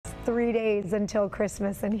3 days until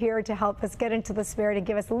Christmas, and here to help us get into the spirit and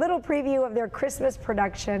give us a little preview of their Christmas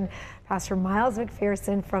production, Pastor Miles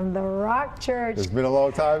McPherson from the Rock Church. It's been a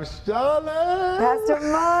long time, Charlotte. Pastor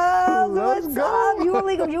Miles, Let's what's go. up?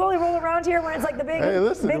 You only roll around here when it's like the big, Hey,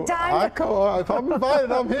 listen, big time? if I'm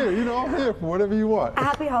invited, I'm here. You know, I'm here for whatever you want.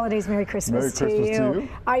 Happy holidays, Merry Christmas, Merry Christmas to you.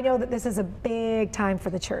 I know that this is a big time for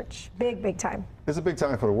the church. Big, big time. It's a big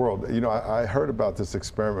time for the world. You know, I heard about this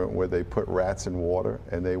experiment where they put rats in water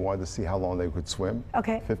and they wanted to see how long they could swim.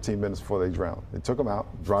 Okay. 15 minutes before they drowned. They took them out,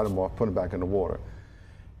 dried them off, put them back in the water.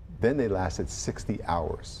 Then they lasted 60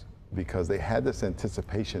 hours because they had this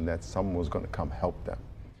anticipation that someone was going to come help them.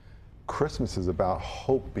 Christmas is about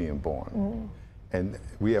hope being born. And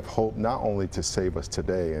we have hope not only to save us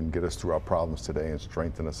today and get us through our problems today and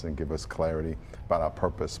strengthen us and give us clarity about our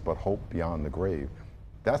purpose, but hope beyond the grave.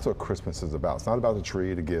 That's what Christmas is about. It's not about the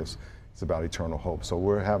tree, the gifts. It's about eternal hope. So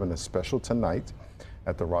we're having a special tonight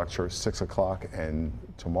at the Rock Church, 6 o'clock, and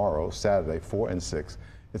tomorrow, Saturday, 4 and 6.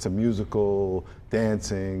 It's a musical,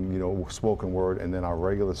 dancing, you know, spoken word, and then our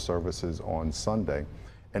regular services on Sunday.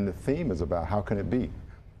 And the theme is about how can it be?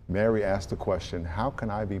 Mary asked the question, how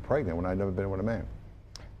can I be pregnant when I've never been with a man?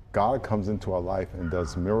 God comes into our life and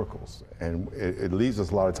does miracles. And it leaves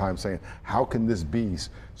us a lot of times saying, how can this be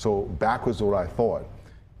so backwards to what I thought?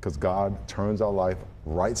 Because God turns our life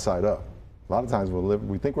right side up. A lot of times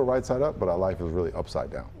we think we're right side up, but our life is really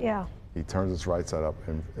upside down. Yeah. He turns us right side up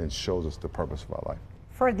and shows us the purpose of our life.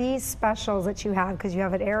 For these specials that you have, because you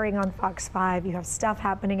have it airing on Fox 5, you have stuff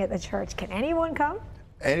happening at the church, can anyone come?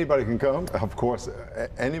 Anybody can come, of course.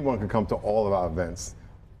 Anyone can come to all of our events,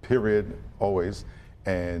 period, always.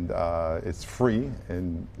 And it's free,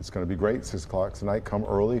 and it's going to be great. 6 o'clock tonight. Come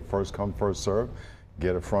early, first come, first serve.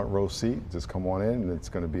 Get a front row seat. Just come on in, and it's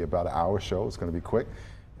going to be about an hour show. It's going to be quick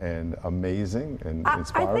and amazing and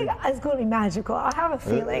inspiring. I think it's going to be magical. I have a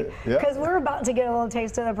feeling because we're about to get a little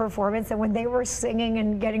taste of the performance, and when they were singing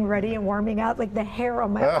and getting ready and warming up, like the hair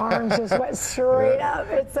on my arms just went straight up.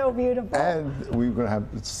 It's so beautiful. And we're going to have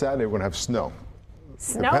Saturday. We're going to have snow.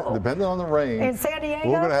 Snow? Depending on the rain. In San Diego?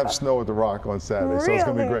 We're going to have snow at the Rock on Saturday, so it's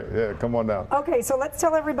going to be great. Yeah, come on down. Okay, so let's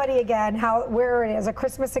tell everybody again where it is, a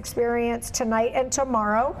Christmas experience tonight and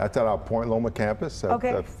tomorrow. That's at our Point Loma campus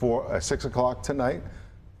at 6 o'clock tonight,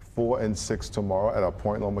 4 and 6 tomorrow at our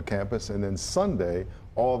Point Loma campus, and then Sunday,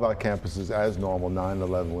 all of our campuses as normal, 9 and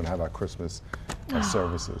 11, we'll have our Christmas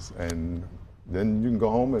services. And then you can go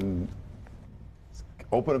home and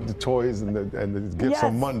open up the toys and the gifts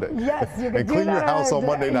on Monday. Yes, you can and clean your house on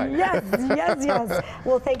Monday night. Yes, yes, yes.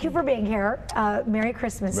 Well, thank you for being here. Merry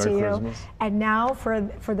Christmas to you. Merry Christmas. And now for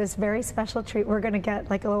this very special treat, we're going to get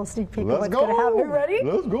like a little sneak peek of what's going to happen. You ready?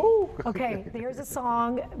 Let's go. Okay, here's a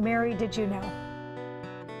song, Mary, Did You Know?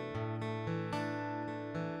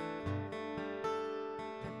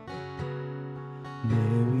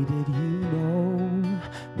 Mary, did you know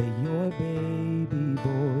that your baby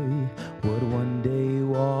boy would one day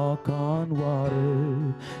walk on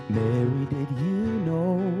water? Mary, did you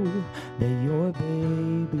know that your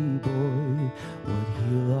baby boy would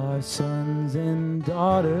heal our sons and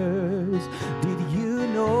daughters? Did you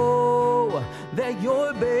know that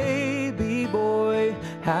your baby boy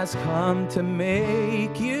has come to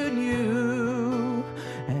make you new?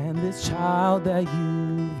 And this child that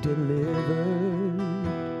you've delivered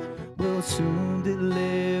will soon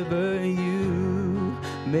deliver you.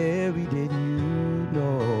 Mary, did you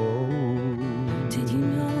know? Did you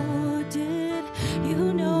know, did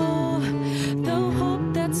you know the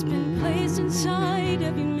hope that's been placed inside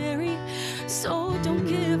of you, Mary? So don't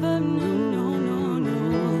give up, no, no, no, no.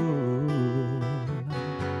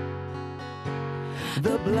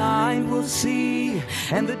 The blind will see,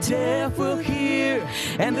 and the deaf will hear,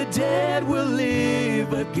 and the dead will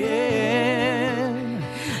live again.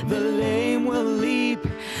 The lame will leap,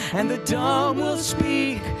 and the dumb will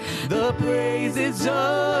speak the praises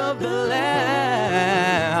of the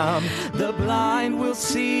Lamb. The blind will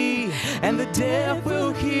see, and the deaf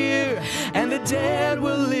will hear, and the dead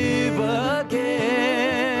will live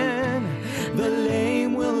again. The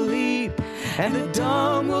lame will leap, and the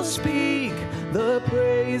dumb will speak the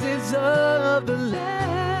praises of the Lamb.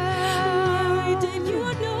 Did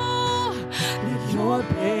you know that your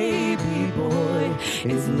baby boy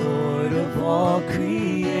is Lord of all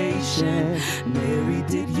creation? Mary,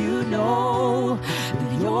 did you know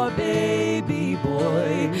that your baby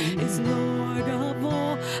boy is Lord of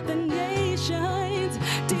all the nations?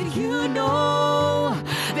 Did you know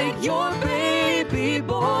that your baby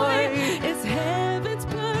boy is heaven's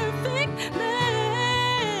perfect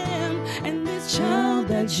Lamb? And this child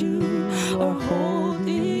that you are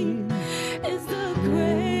holding is the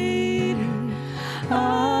great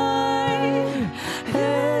I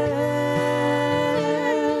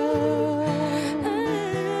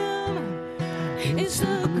is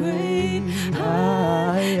the great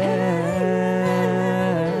I am.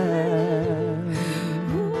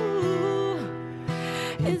 Ooh,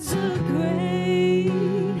 it's the